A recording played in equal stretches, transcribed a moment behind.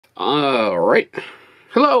Alright,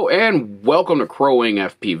 hello and welcome to Crowing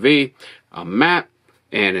FPV. I'm Matt,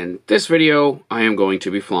 and in this video I am going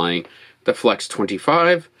to be flying the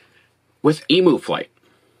Flex25 with Emu Flight.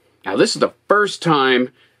 Now this is the first time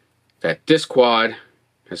that this quad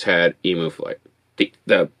has had Emu Flight.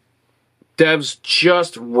 The devs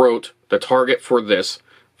just wrote the target for this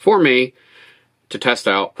for me to test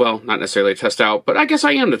out. Well, not necessarily to test out, but I guess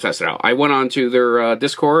I am to test it out. I went onto their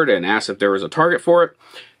Discord and asked if there was a target for it.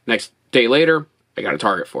 Next day later, I got a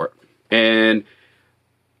target for it. And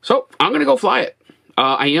so I'm going to go fly it.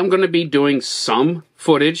 I am going to be doing some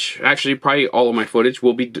footage. Actually, probably all of my footage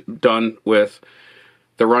will be done with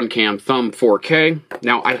the Runcam Thumb 4K.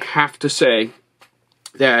 Now, I have to say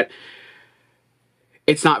that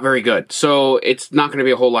it's not very good. So it's not going to be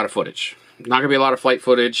a whole lot of footage. Not going to be a lot of flight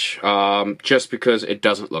footage, just because it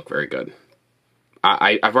doesn't look very good.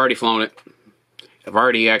 I've already flown it. I've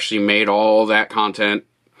already actually made all that content,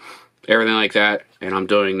 everything like that, and I'm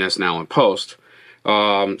doing this now in post.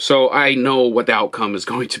 So I know what the outcome is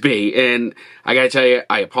going to be, and I gotta tell you,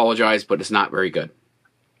 I apologize, but it's not very good.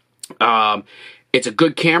 It's a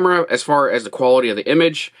good camera as far as the quality of the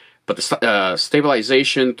image, but the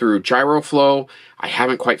stabilization through gyro flow, I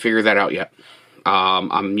haven't quite figured that out yet.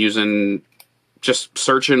 I'm just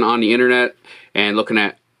searching on the internet and looking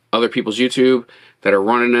at other people's YouTube that are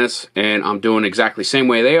running this, and I'm doing exactly the same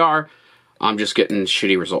way they are. I'm just getting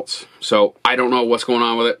shitty results. So I don't know what's going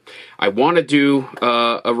on with it. I want to do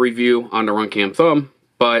a review on the Runcam Thumb,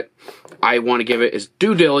 but I want to give it its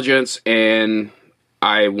due diligence, and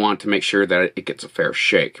I want to make sure that it gets a fair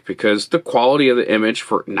shake, because the quality of the image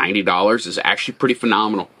for $90 is actually pretty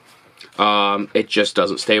phenomenal. It just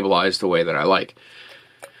doesn't stabilize the way that I like.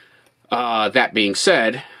 That being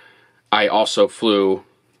said, I also flew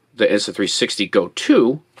the Insta360 Go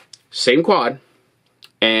 2, same quad,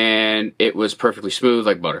 and it was perfectly smooth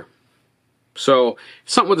like butter. So,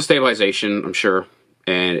 something with the stabilization, I'm sure,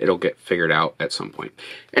 and it'll get figured out at some point.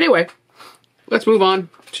 Anyway, let's move on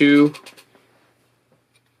to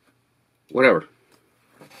whatever.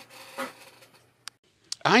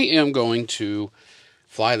 I am going to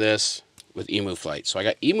fly this with Emu Flight. So I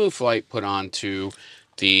got Emu Flight put onto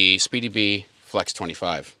the Speedybee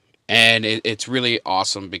Flex25. And it's really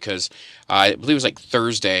awesome because I believe it was like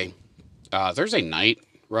Thursday night,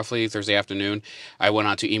 roughly, Thursday afternoon, I went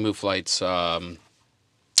on to Emu Flight's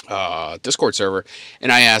Discord server, and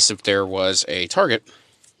I asked if there was a target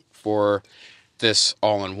for this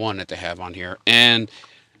all-in-one that they have on here. And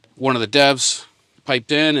one of the devs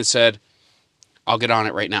piped in and said, I'll get on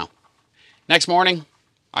it right now. Next morning,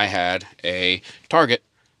 I had a target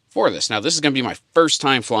for this. Now, this is going to be my first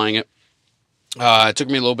time flying it. It took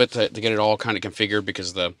me a little bit to get it all kind of configured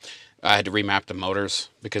because I had to remap the motors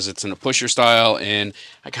because it's in a pusher style, and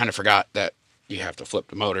I kind of forgot that you have to flip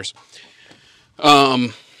the motors.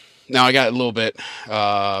 Now, I got a little bit,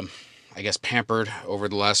 I guess, pampered over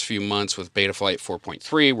the last few months with Beta Flight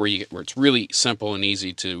 4.3, where it's really simple and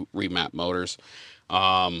easy to remap motors.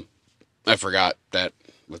 I forgot that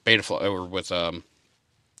with Beta Flight, or with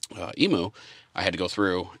Emu, I had to go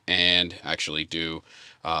through and actually do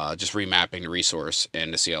just remapping the resource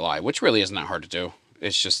and the CLI, which really isn't that hard to do.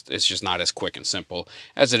 It's just not as quick and simple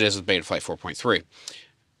as it is with Beta Flight 4.3.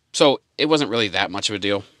 So it wasn't really that much of a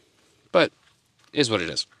deal, but it is what it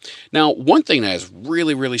is. Now, one thing that is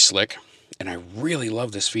really, really slick, and I really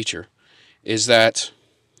love this feature, is that,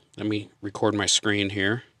 let me record my screen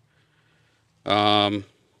here.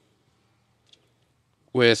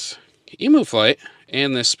 With Emu Flight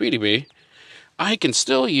and this Speedybee, I can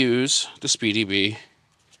still use the Speedybee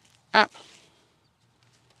app.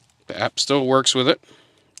 The app still works with it,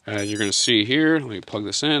 as you're going to see here. Let me plug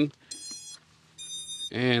this in,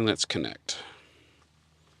 and let's connect.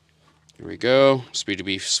 Here we go,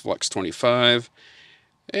 Speedybee Flex25,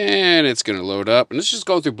 and it's going to load up, and it's just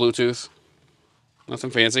going through Bluetooth. Nothing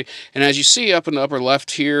fancy. And as you see up in the upper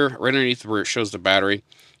left here, right underneath where it shows the battery,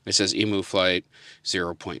 it says Emu Flight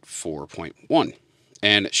 0.4.1.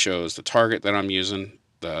 And it shows the target that I'm using,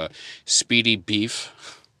 the Speedybee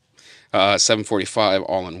 745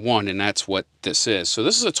 all-in-one, and that's what this is. So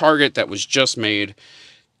this is a target that was just made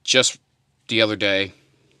just the other day,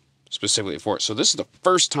 specifically for it. So this is the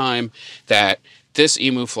first time that this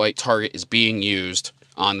Emu Flight target is being used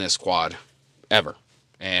on this quad ever.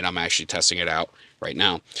 And I'm actually testing it out right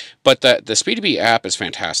now. But the Speedybee app is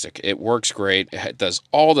fantastic. It works great. It does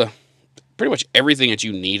pretty much everything that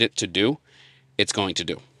you need it to do, it's going to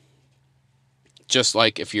do. Just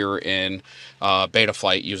like if you're in Beta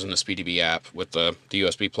Flight using the Speedybee app with the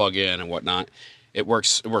USB plug-in and whatnot, it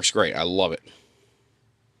works great. I love it.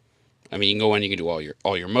 I mean, you can go in, you can do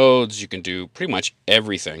all your modes, you can do pretty much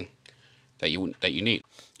everything that you need.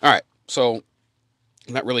 All right, so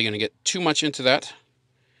I'm not really going to get too much into that.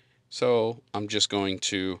 So I'm just going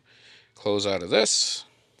to close out of this,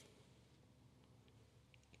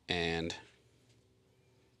 and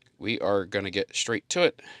we are going to get straight to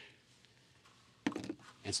it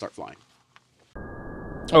and start flying.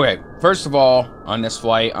 Okay, first of all, on this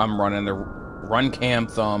flight, I'm running the RunCam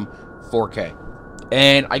Thumb 4K.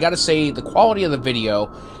 And I gotta say, the quality of the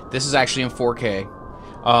video, this is actually in 4K.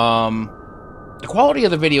 The quality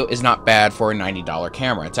of the video is not bad for a $90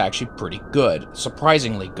 camera. It's actually pretty good,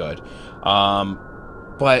 surprisingly good.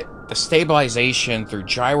 But the stabilization through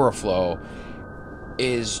gyroflow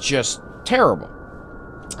is just terrible.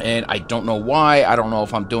 And I don't know why. I don't know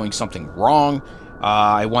if I'm doing something wrong.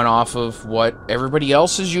 I went off of what everybody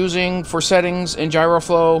else is using for settings in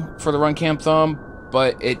gyroflow for the RunCam Thumb,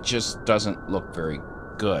 but it just doesn't look very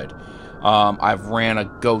good. I've ran a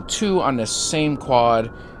Go 2 on this same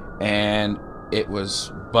quad, and it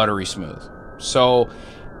was buttery smooth. So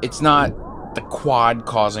it's not the quad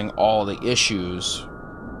causing all the issues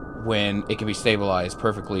when it can be stabilized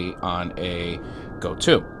perfectly on a Go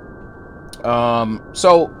 2.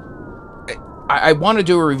 So I want to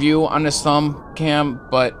do a review on this thumb cam,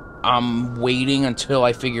 but I'm waiting until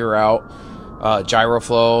I figure out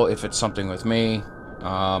gyroflow, if it's something with me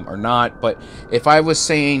or not. But if I was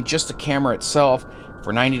saying just the camera itself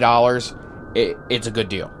for $90, it's a good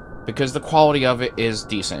deal, because the quality of it is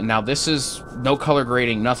decent. Now, this is no color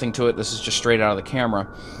grading, nothing to it. This is just straight out of the camera.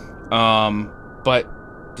 But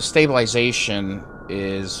the stabilization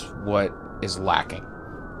is what is lacking.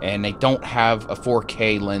 And they don't have a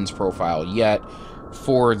 4K lens profile yet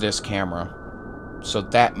for this camera. So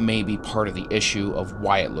that may be part of the issue of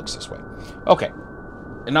why it looks this way. Okay,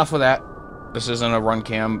 enough of that. This isn't a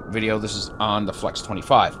RunCam video. This is on the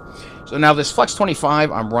Flex25. So now this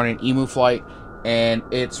Flex25, I'm running Emu Flight, and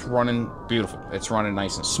it's running beautiful. It's running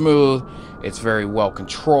nice and smooth. It's very well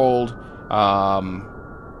controlled.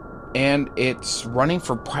 And it's running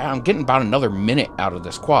for, I'm getting about another minute out of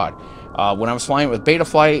this quad. When I was flying with Beta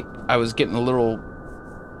Flight, I was getting a little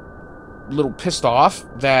pissed off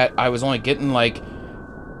that I was only getting like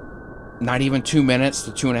not even 2 minutes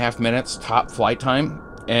to 2.5 minutes top flight time.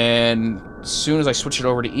 And as soon as I switch it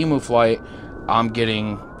over to Emu Flight, I'm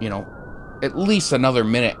getting, you know, at least another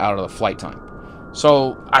minute out of the flight time.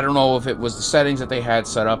 So I don't know if it was the settings that they had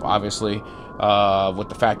set up, obviously, with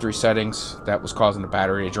the factory settings, that was causing the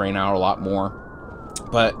battery to drain out a lot more.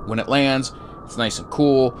 But when it lands, it's nice and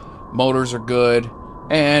cool. Motors are good,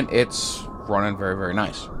 and it's running very, very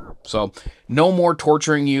nice. So no more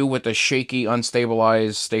torturing you with a shaky,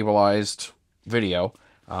 unstabilized, stabilized video.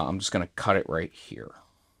 I'm just going to cut it right here.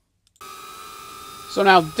 So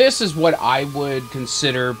now this is what I would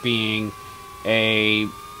consider being a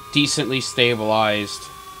decently stabilized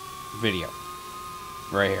video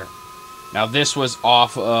right here. Now this was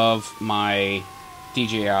off of my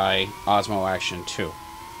DJI Osmo Action 2,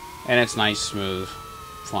 and it's nice, smooth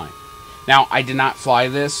flying. Now, I did not fly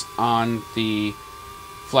this on the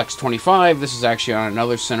Flex25. This is actually on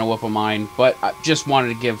another Cinewhoop of mine, but I just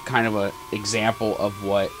wanted to give kind of an example of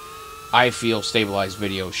what I feel stabilized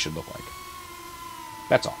videos should look like.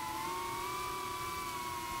 That's all.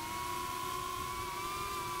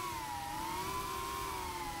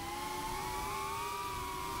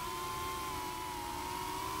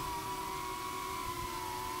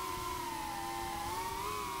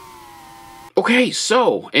 Okay,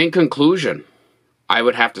 so, in conclusion, I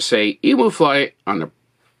would have to say Emu Flight on the,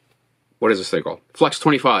 what is this thing called?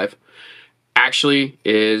 Flex25 actually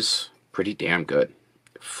is pretty damn good.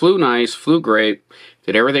 Flew nice, flew great,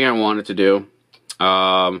 did everything I wanted to do,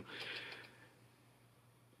 and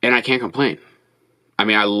I can't complain. I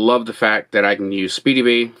mean, I love the fact that I can use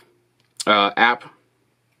Speedybee app,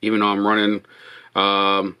 even though I'm running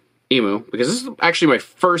Emu, because this is actually my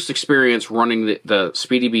first experience running the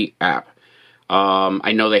Speedybee app.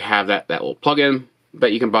 I know they have that little plug-in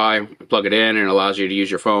that you can buy, plug it in, and it allows you to use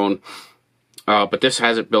your phone. But this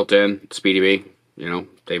has it built in, Speedybee. You know,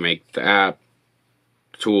 they make the app,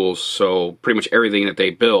 tools, so pretty much everything that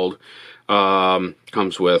they build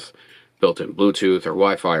comes with built-in Bluetooth or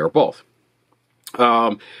Wi-Fi or both.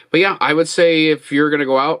 But yeah, I would say if you're going to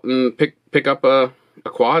go out and pick up a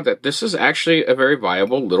quad, that this is actually a very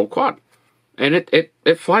viable little quad. And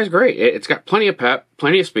it flies great. It's got plenty of pep,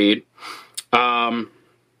 plenty of speed.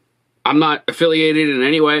 I'm not affiliated in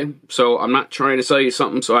any way, so I'm not trying to sell you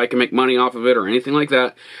something so I can make money off of it or anything like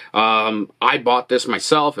that. I bought this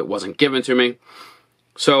myself. It wasn't given to me.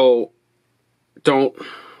 So don't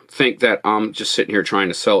think that I'm just sitting here trying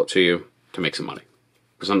to sell it to you to make some money,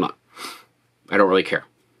 because I'm not. I don't really care.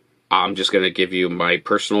 I'm just going to give you my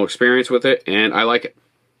personal experience with it, and I like it.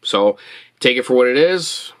 So take it for what it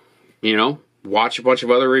is, you know, watch a bunch of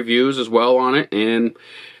other reviews as well on it, and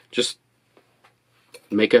just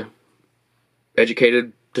make a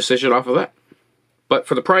educated decision off of that. But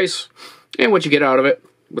for the price and what you get out of it,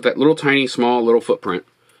 with that little tiny, small, little footprint,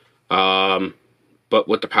 but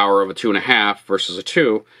with the power of a 2.5 versus a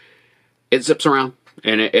 2, it zips around.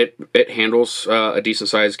 And it handles a decent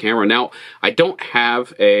sized camera. Now, I don't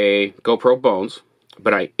have a GoPro Bones,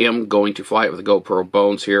 but I am going to fly it with a GoPro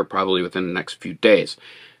Bones here probably within the next few days,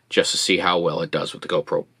 just to see how well it does with the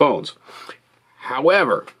GoPro Bones.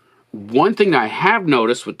 However, one thing that I have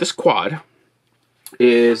noticed with this quad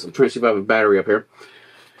is, I'm trying to see if I have a battery up here.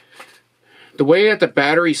 The way that the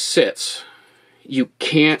battery sits, you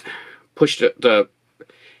can't push you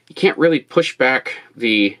can't really push back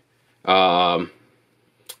the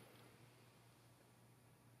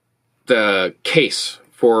case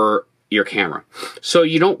for your camera. So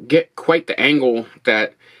you don't get quite the angle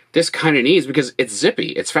that this kind of needs, because it's zippy,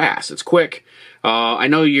 it's fast, it's quick. I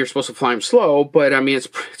know you're supposed to fly them slow, but I mean, it's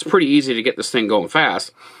pretty easy to get this thing going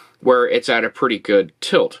fast, where it's at a pretty good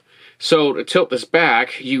tilt. So to tilt this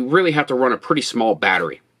back, you really have to run a pretty small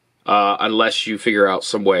battery, unless you figure out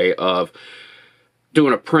some way of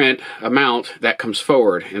doing a mount that comes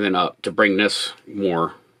forward and then up to bring this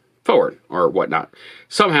more forward or whatnot.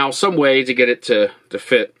 Somehow, some way to get it to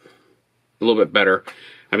fit a little bit better.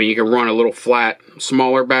 I mean, you can run a little flat,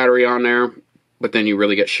 smaller battery on there, but then you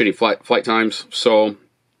really get shitty flight times. So,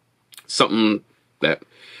 something that,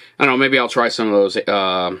 I don't know, maybe I'll try some of those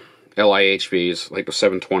LIHVs, like the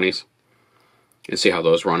 720s, and see how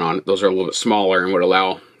those run on. Those are a little bit smaller and would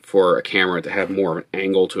allow for a camera to have more of an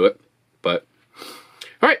angle to it. But,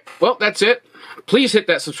 alright, well, that's it. Please hit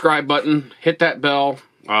that subscribe button, hit that bell.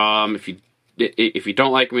 If you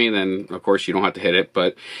don't like me, then of course you don't have to hit it.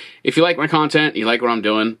 But if you like my content, you like what I'm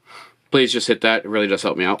doing, please just hit that. It really does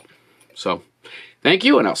help me out. So, thank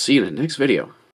you, and I'll see you in the next video.